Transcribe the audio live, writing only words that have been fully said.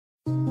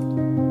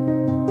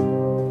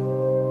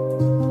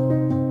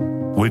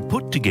we've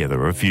put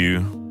together a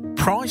few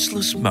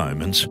priceless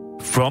moments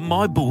from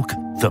my book,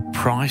 The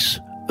Price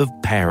of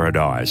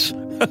Paradise.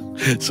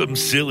 Some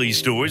silly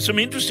stories, some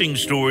interesting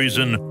stories,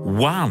 and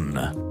one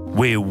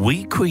where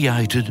we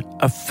created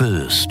a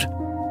first.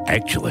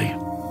 Actually,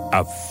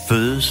 a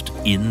first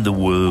in the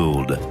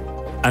world.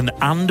 An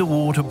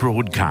underwater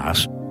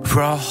broadcast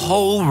for a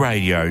whole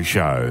radio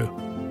show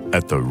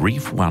at the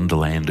Reef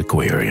Wonderland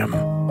Aquarium.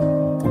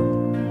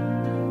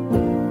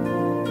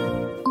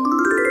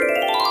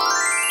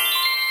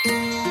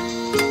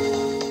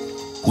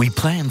 We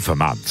planned for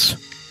months.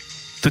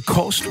 The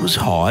cost was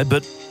high,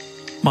 but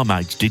my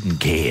mates didn't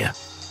care.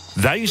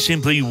 They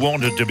simply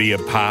wanted to be a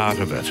part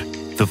of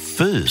it. The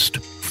first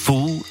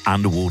full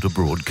underwater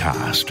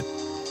broadcast.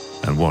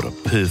 And what a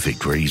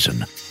perfect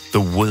reason.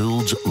 The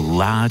world's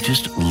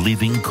largest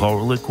living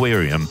coral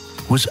aquarium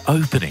was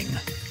opening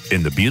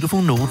in the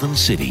beautiful northern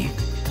city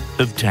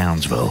of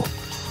Townsville.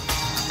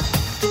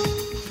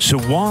 So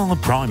while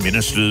the Prime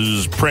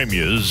Minister's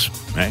premiers,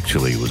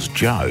 actually was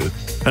Joe,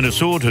 and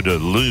assorted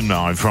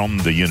alumni from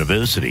the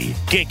university,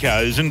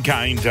 geckos and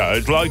cane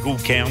toads, local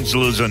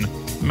councillors and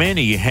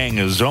many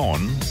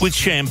hangers-on with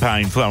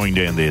champagne flowing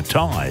down their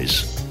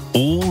ties,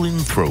 all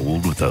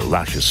enthralled with the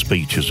luscious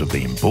speeches of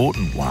the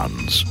important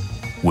ones,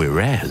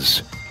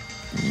 whereas,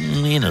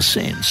 in a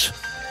sense,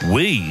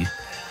 we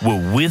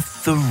were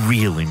with the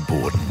real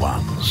important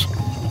ones.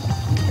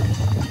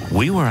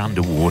 We were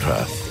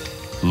underwater,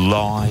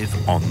 live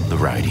on the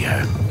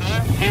radio.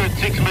 Here at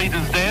 6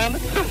 metres down,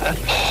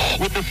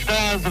 with the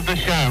stars of the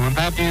show, and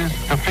that is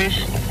the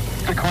fish,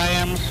 the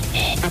clams,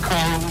 the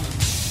corals.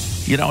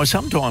 You know, I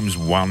sometimes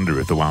wonder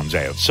if the ones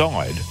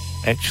outside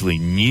actually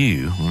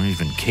knew or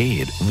even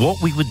cared what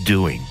we were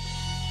doing,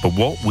 but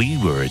what we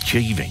were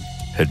achieving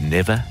had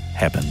never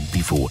happened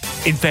before.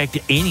 In fact,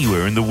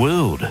 anywhere in the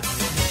world,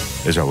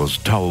 as I was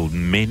told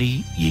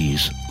many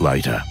years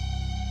later.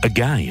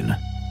 Again,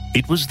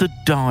 it was the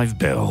Dive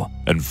Bell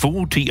and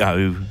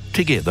 4TO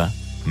together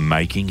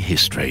making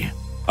history.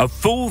 A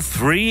full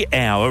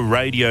 3-hour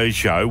radio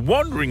show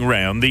wandering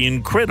around the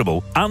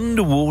incredible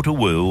underwater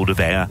world of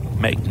our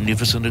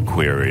magnificent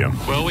aquarium.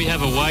 Well, we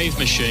have a wave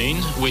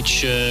machine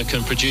which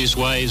can produce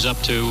waves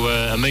up to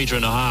 1.5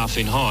 metres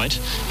in height.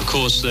 Of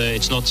course,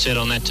 it's not set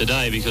on that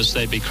today because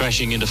they'd be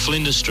crashing into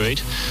Flinders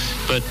Street.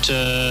 But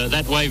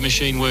that wave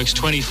machine works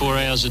 24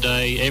 hours a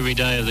day, every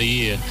day of the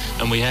year.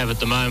 And we have at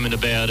the moment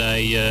about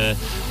a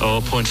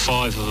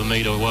 0.5 of a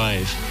metre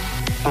wave.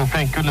 Well,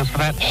 thank goodness for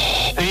that.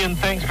 Ian,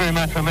 thanks very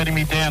much for letting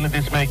me down in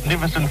this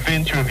magnificent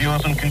venture of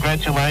yours, and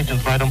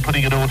congratulations, mate, on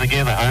putting it all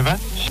together. Over.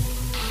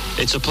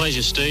 It's a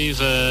pleasure, Steve,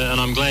 and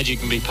I'm glad you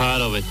can be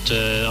part of it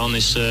on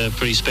this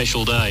pretty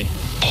special day.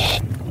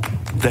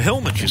 The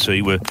helmets, you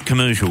see, were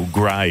commercial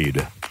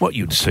grade, what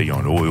you'd see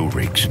on oil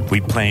rigs.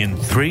 We planned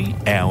 3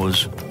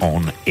 hours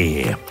on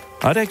air.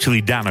 I'd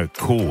actually done a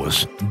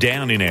course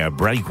down in our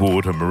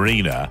breakwater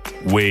marina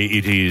where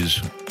it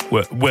is,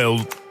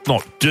 well,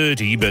 not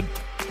dirty, but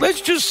let's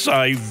just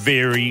say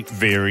very,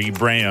 very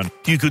brown.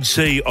 You could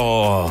see,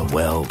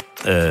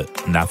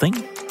 nothing.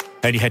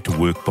 And you had to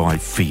work by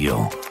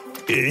feel.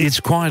 It's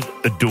quite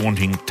a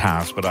daunting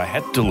task, but I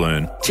had to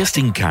learn just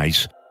in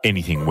case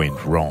anything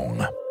went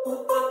wrong.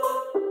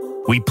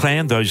 We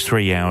planned those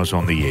 3 hours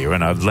on the air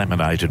and I'd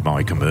laminated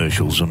my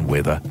commercials and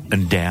weather,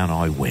 and down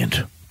I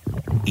went.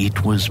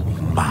 It was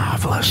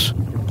marvellous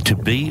to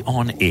be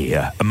on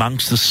air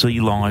amongst the sea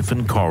life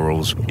and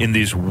corals in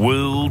this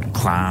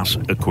world-class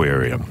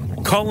aquarium.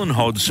 Colin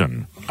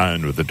Hodson,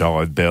 owner of the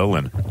Dive Bell,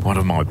 and one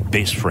of my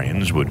best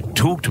friends, would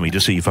talk to me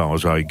to see if I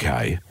was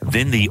okay.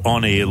 Then the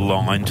on-air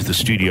line to the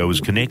studio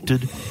was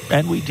connected,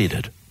 and we did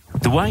it.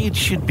 The way it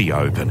should be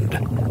opened,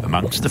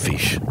 amongst the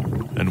fish,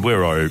 and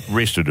where I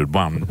rested at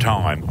one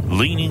time,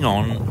 leaning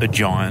on a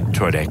giant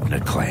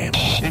Tridacna clam.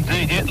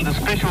 Indeed, yet, and the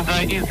special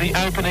day is the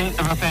opening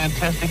of a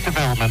fantastic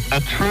development, a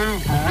true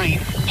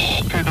reef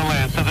to the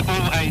land, so that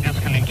all ages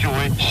can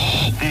enjoy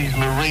these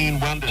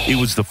marine wonders. It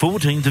was the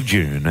 14th of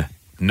June,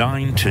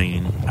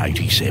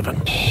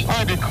 1987.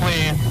 I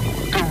declare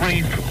the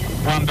Reef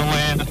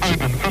Wonderland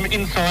open from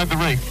inside the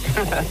reef.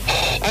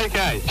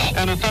 Okay,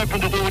 and it's open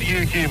to all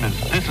you humans.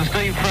 This is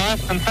Steve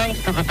Price, and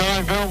thanks to the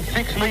Dive Bell,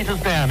 6 metres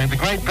down in the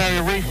Great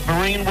Barrier Reef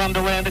Marine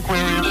Wonderland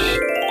Aquarium.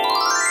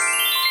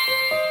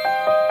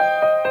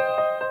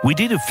 We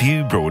did a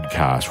few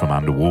broadcasts from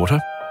underwater,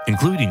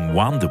 including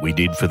one that we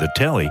did for the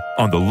telly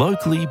on the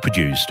locally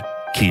produced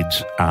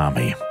Kids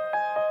Army.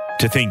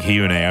 To think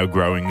here in our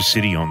growing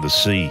city on the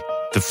sea,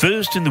 the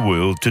first in the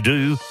world to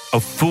do a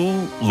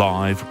full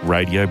live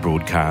radio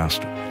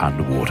broadcast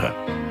underwater.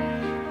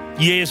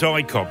 Yes,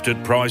 I copped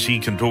it.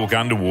 Pricey can talk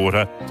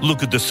underwater.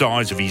 Look at the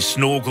size of his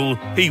snorkel.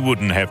 He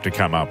wouldn't have to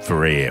come up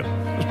for air.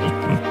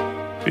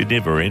 It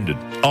never ended.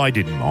 I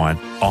didn't mind.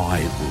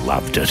 I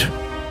loved it.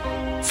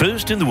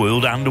 First in the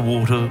world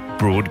underwater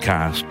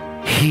broadcast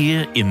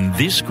here in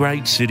this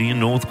great city in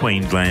North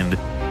Queensland,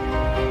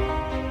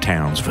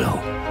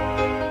 Townsville.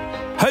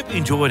 Hope you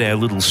enjoyed our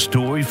little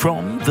story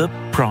from The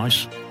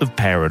Price of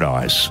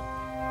Paradise.